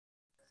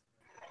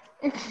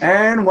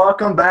And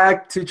welcome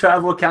back to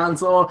Tribal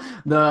Council,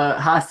 the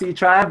Hasi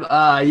tribe.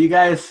 You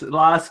guys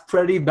lost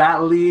pretty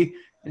badly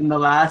in the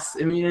last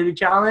immunity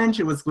challenge.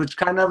 It was which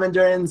kind of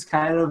endurance,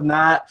 kind of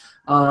not.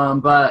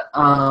 But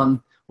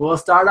we'll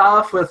start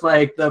off with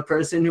like the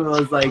person who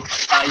was like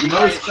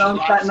most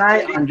drunk that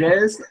night,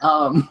 Andres.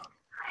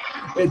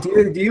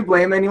 Do you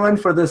blame anyone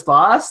for this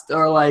loss,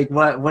 or like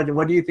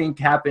what do you think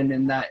happened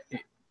in that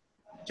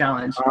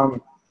challenge?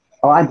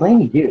 Well, I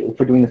blame you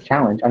for doing this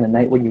challenge on a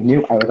night when you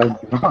knew I was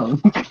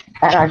drunk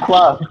at our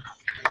club.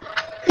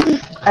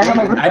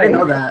 I didn't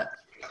know that.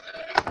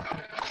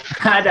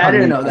 I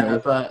didn't know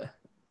that, but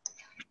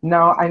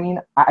no, I mean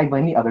I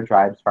blame the other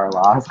tribes for our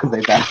loss because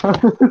they bet.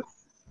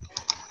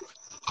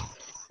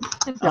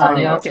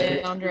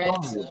 Okay.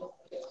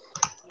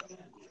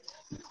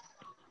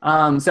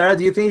 Sarah,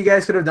 do you think you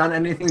guys could have done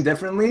anything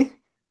differently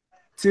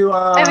to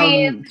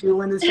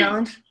win this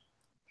challenge?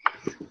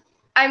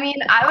 I mean,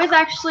 I was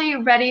actually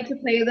ready to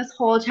play this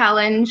whole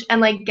challenge and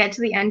like get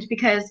to the end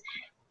because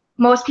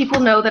most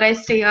people know that I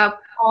stay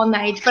up all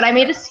night, but I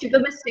made a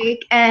stupid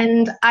mistake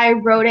and I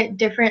wrote it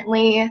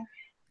differently,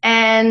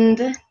 and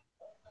that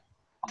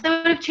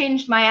would have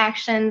changed my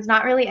actions,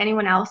 not really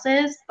anyone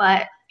else's,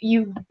 but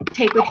you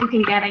take what you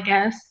can get, I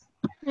guess.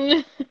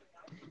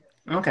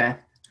 Okay.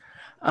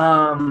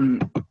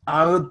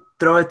 I would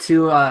throw it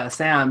to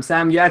Sam.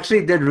 Sam, you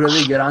actually did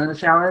really good on the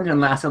challenge and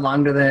lasted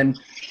longer than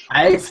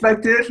I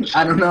expected.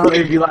 I don't know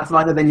if you last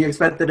longer than you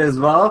expected as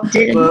well.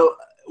 But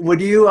would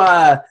you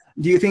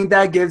do you think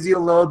that gives you a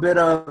little bit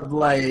of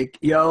like,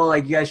 yo,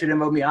 like you guys shouldn't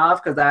move me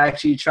off because I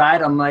actually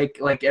tried unlike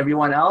like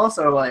everyone else,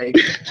 or like?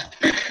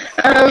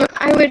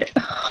 I would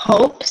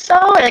hope so.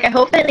 Like I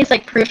hope that at least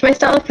like proved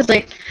myself because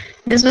like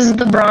this was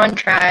the Brawn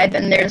tribe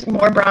and there's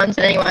more Brawns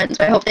than anyone,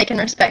 so I hope they can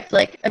respect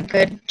like a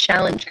good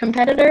challenge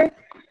competitor.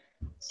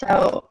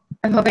 So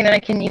I'm hoping that I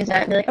can use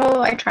that and be like,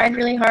 oh, I tried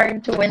really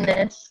hard to win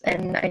this,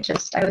 and I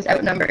was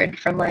outnumbered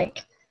from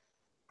like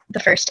the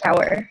first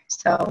hour.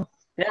 So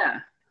yeah,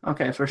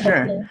 okay, for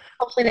sure.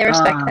 Hopefully they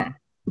respect that.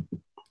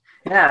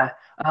 Yeah.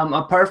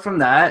 Apart from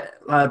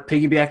that,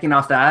 piggybacking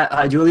off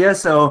that, Julia,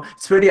 so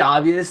it's pretty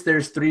obvious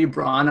there's 3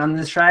 Brawn on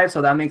this tribe,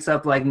 so that makes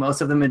up like most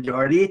of the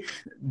majority.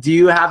 Do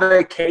you have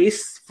a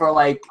case for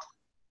like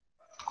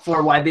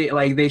for why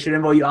they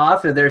shouldn't vote you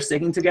off if they're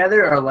sticking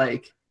together, or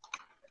like,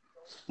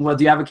 well,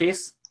 do you have a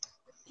case?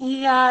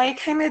 Yeah, I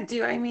kind of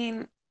do. I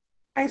mean,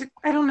 I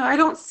don't know. I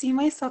don't see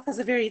myself as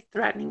a very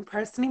threatening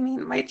person. I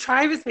mean, my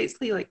tribe is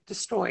basically like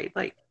destroyed.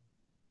 Like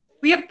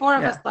we have 4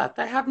 of us left.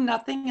 I have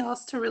nothing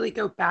else to really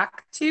go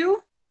back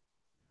to.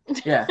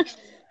 Yeah.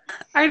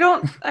 I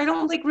don't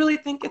like really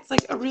think it's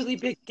like a really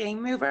big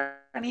game move or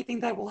anything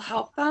that will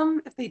help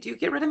them if they do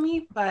get rid of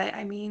me, but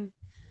I mean,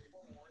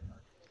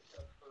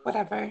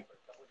 whatever.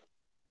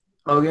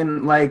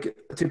 Logan, like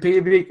to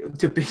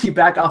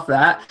piggyback off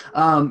that,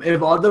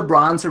 if all the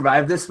Brawn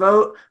survive this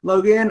vote,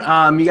 Logan,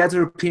 you guys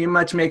would pretty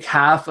much make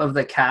half of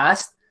the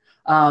cast.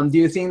 Do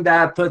you think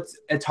that puts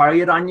a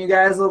target on you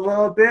guys a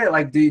little bit?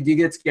 Like, do you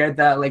get scared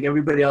that like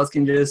everybody else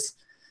can just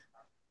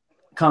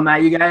come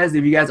at you guys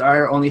if you guys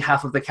are only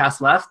half of the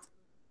cast left?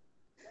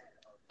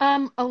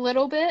 A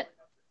little bit,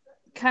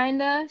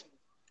 kinda.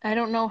 I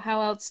don't know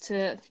how else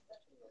to,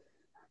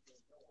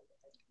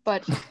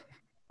 but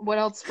what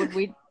else would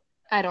we?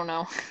 I don't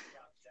know.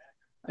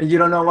 You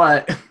don't know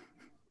what?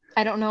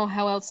 I don't know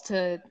how else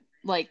to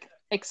like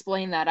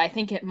explain that. I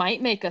think it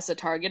might make us a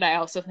target. I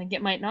also think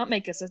it might not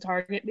make us a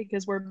target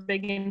because we're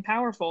big and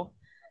powerful.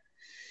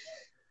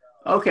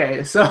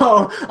 Okay,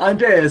 so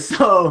Andreas,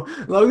 so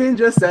Logan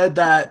just said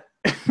that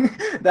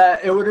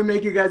that it wouldn't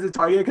make you guys a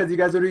target because you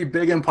guys would be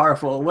big and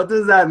powerful. What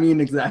does that mean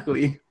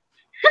exactly?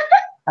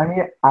 I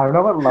mean, I don't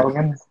know what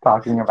Logan's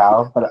talking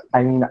about, but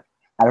I mean,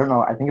 I don't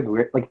know. I think it's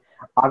weird. Like,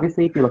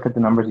 obviously, if you look at the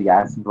numbers,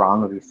 yes,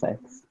 Brawn would be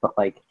 6. But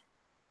like,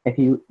 if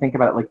you think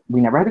about it, like,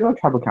 we never had to go to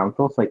tribal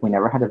council, so like, we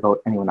never had to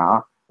vote anyone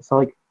off. So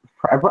like,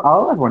 for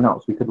all everyone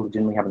knows, we could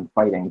legitimately have been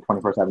fighting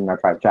 24/7 in our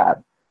tribe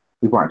chat.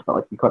 We weren't, but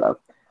like, we could have.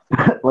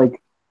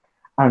 Like,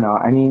 I don't know.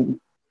 I mean,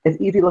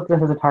 it's easy to look at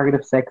us as a target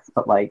of 6,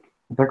 but like,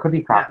 there could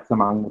be cracks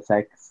among the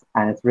 6,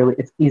 and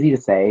it's easy to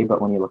say, but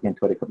when you look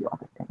into it, it could be all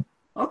different.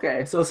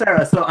 Okay, so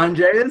Sarah, so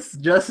Andreas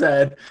just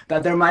said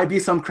that there might be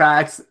some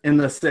cracks in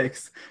the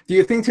 6. Do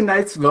you think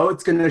tonight's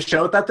vote's going to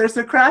show that there's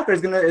a crack, or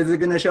is it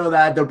going to show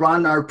that the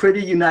Brawn are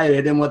pretty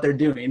united in what they're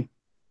doing?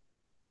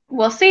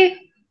 We'll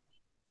see.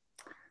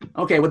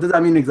 Okay, what does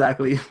that mean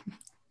exactly?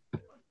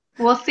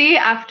 We'll see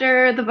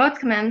after the votes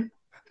come in.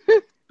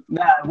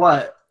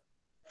 What?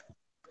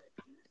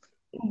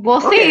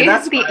 We'll see.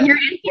 That's fine. You're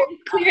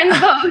clear in the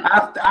vote.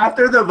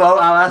 After the vote,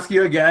 I'll ask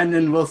you again,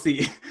 and we'll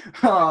see.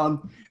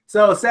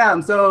 So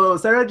Sam, so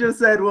Sarah just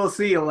said we'll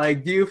see.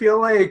 Like, do you feel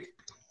like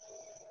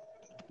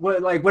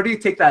what do you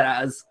take that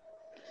as?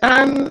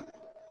 I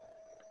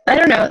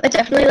don't know. It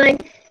definitely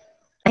like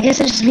I guess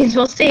it just means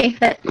we'll see.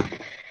 That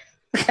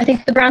I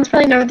think the Browns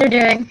probably know what they're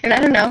doing, and I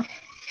don't know.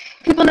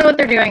 People know what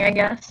they're doing, I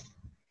guess.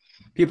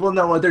 People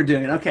know what they're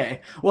doing.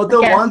 Okay. Well,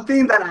 the Yes. one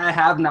thing that I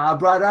have not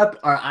brought up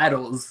are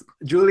idols.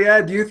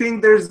 Julia, do you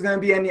think there's going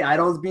to be any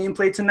idols being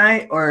played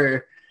tonight?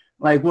 Or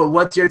like,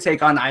 what's your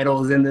take on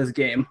idols in this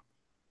game?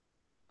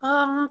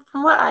 From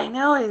what I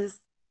know is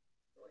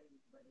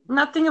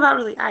nothing about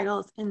really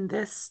idols in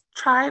this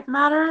tribe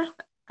matter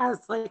as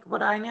like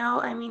what I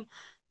know. I mean,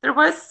 there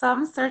was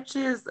some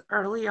searches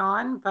early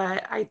on,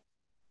 but I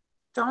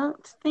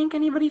don't think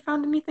anybody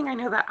found anything. I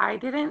know that I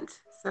didn't.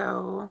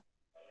 So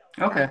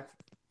Okay.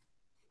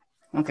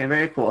 Okay,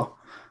 very cool.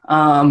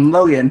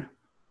 Logan,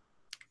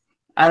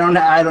 I don't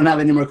have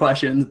any more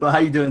questions, but how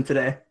you doing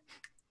today?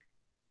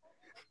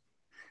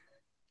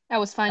 I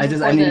was fine I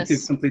before need to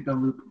this. complete the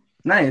loop.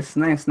 Nice.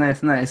 Do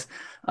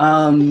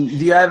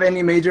you have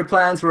any major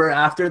plans for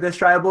after this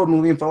tribal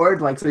moving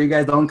forward? Like, so you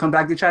guys don't come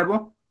back to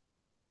tribal?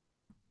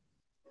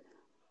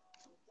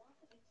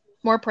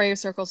 More prayer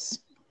circles.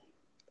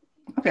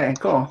 Okay,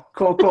 cool.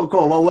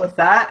 Well, with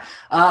that,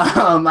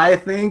 I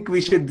think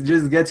we should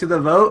just get to the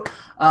vote.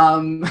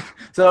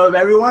 So if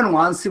everyone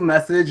wants to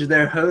message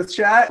their host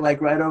chat, like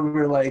right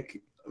over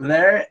like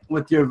there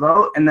with your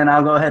vote, and then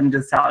I'll go ahead and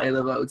just tally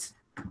the votes.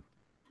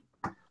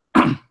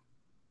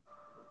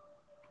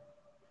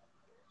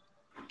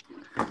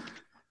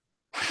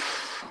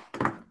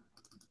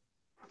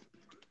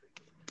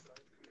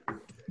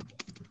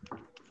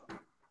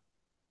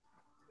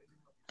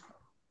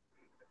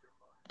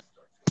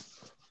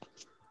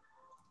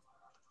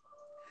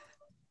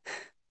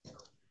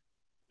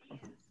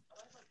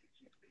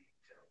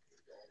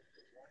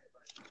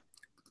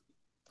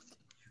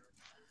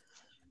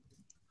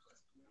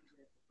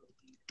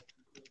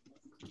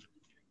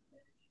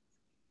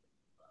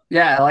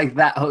 Yeah, I like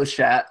that host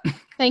chat.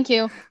 Thank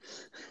you.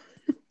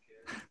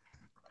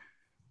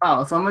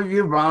 Wow, some of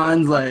you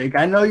bronze, like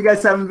I know you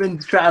guys haven't been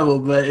to travel,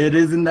 but it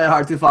isn't that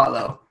hard to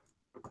follow.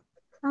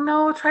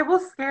 no,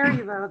 tribal's scary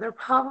though. They're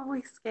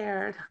probably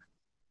scared.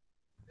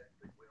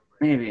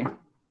 Maybe.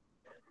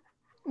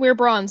 We're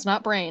bronze,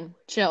 not brain.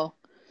 Chill.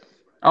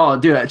 Oh,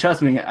 dude,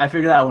 trust me, I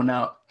figured that one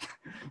out.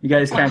 You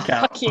guys can't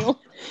count. Fuck you.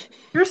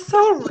 You're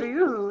so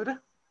rude.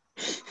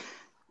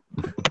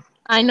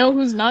 I know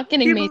who's not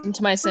getting made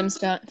into my Sims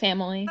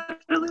family.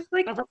 Really,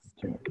 like,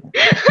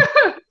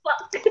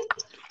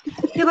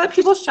 you let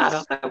people shout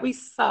out that we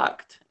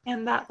sucked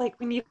and that like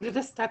we needed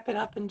to step it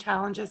up in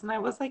challenges, and I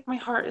was like, my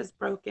heart is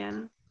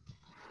broken.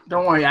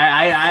 Don't worry,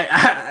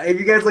 I if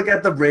you guys look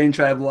at the brain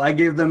tribal, I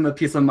gave them a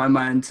piece of my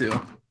mind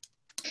too.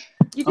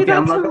 You did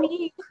Okay, that to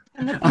me.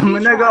 I'm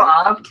gonna go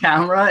off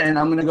camera and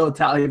I'm gonna go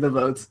tally the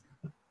votes.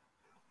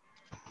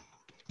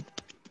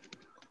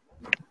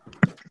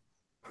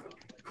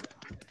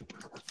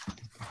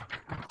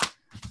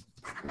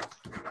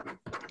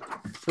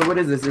 So what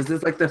is this? Is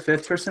this like the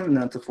fifth person?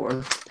 No, it's the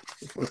fourth.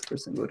 The fourth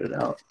person voted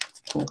out.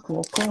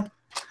 Cool.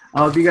 I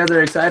hope you guys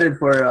are excited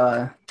for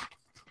I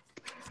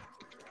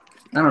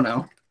don't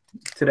know.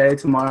 Today,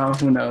 tomorrow,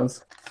 who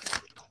knows?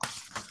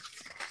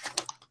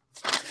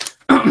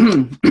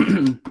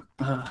 I'm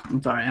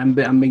sorry, I'm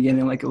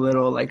beginning like a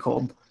little like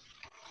cold.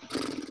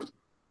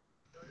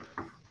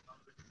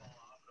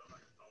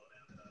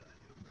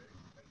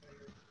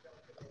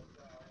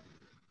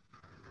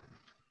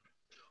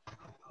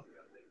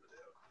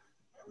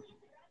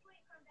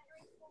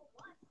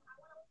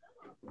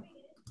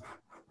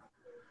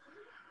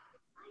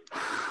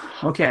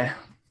 Okay,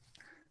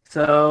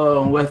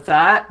 so with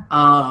that,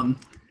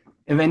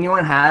 if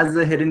anyone has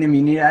a hidden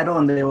immunity idol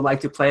and they would like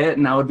to play it,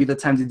 now would be the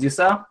time to do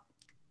so.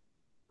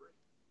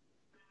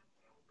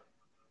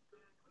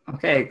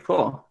 Okay,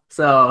 cool.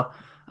 So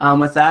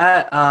with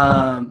that,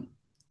 I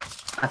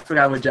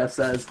forgot what Jeff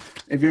says.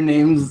 If your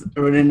name's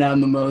written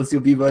down the most,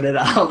 you'll be voted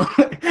out.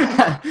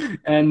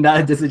 And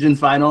decision's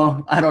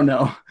final. I don't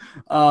know.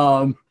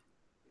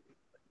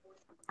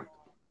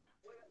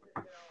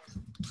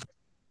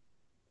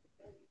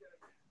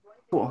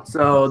 Cool.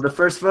 So the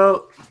first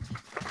vote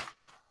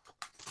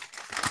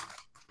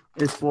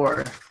is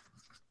for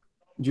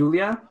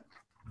Julia.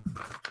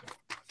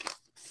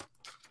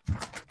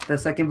 The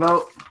second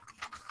vote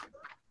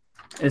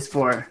is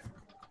for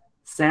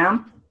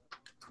Sam.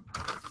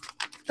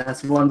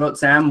 That's one vote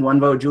Sam, one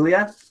vote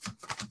Julia.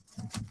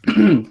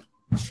 The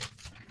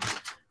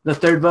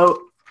third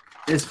vote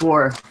is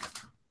for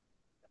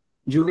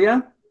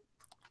Julia.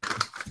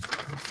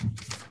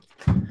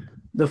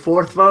 The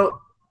fourth vote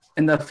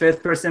and the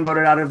fifth person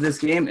voted out of this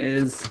game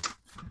is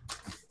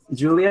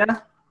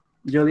Julia.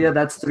 Julia,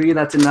 that's 3.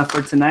 That's enough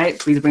for tonight.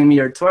 Please bring me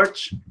your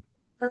torch.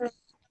 I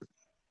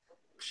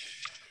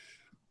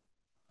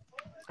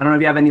don't know if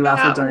you have any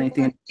last words or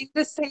anything. Nothing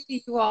to say to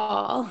you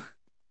all.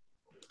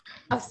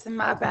 Us in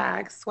my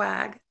bag,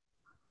 swag.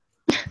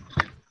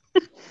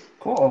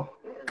 Cool.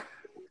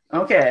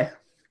 Okay.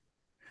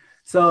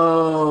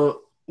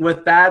 So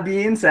with that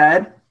being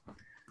said,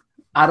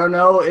 I don't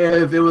know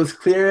if it was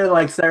clear,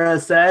 like Sarah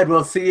said,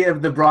 we'll see if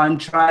the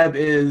Bronze Tribe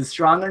is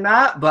strong or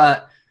not,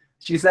 but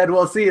she said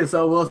we'll see.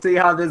 So we'll see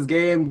how this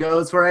game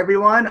goes for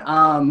everyone.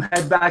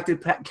 Head back to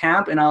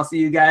camp, and I'll see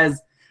you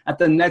guys at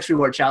the next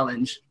reward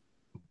challenge.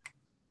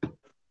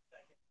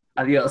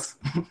 Adios.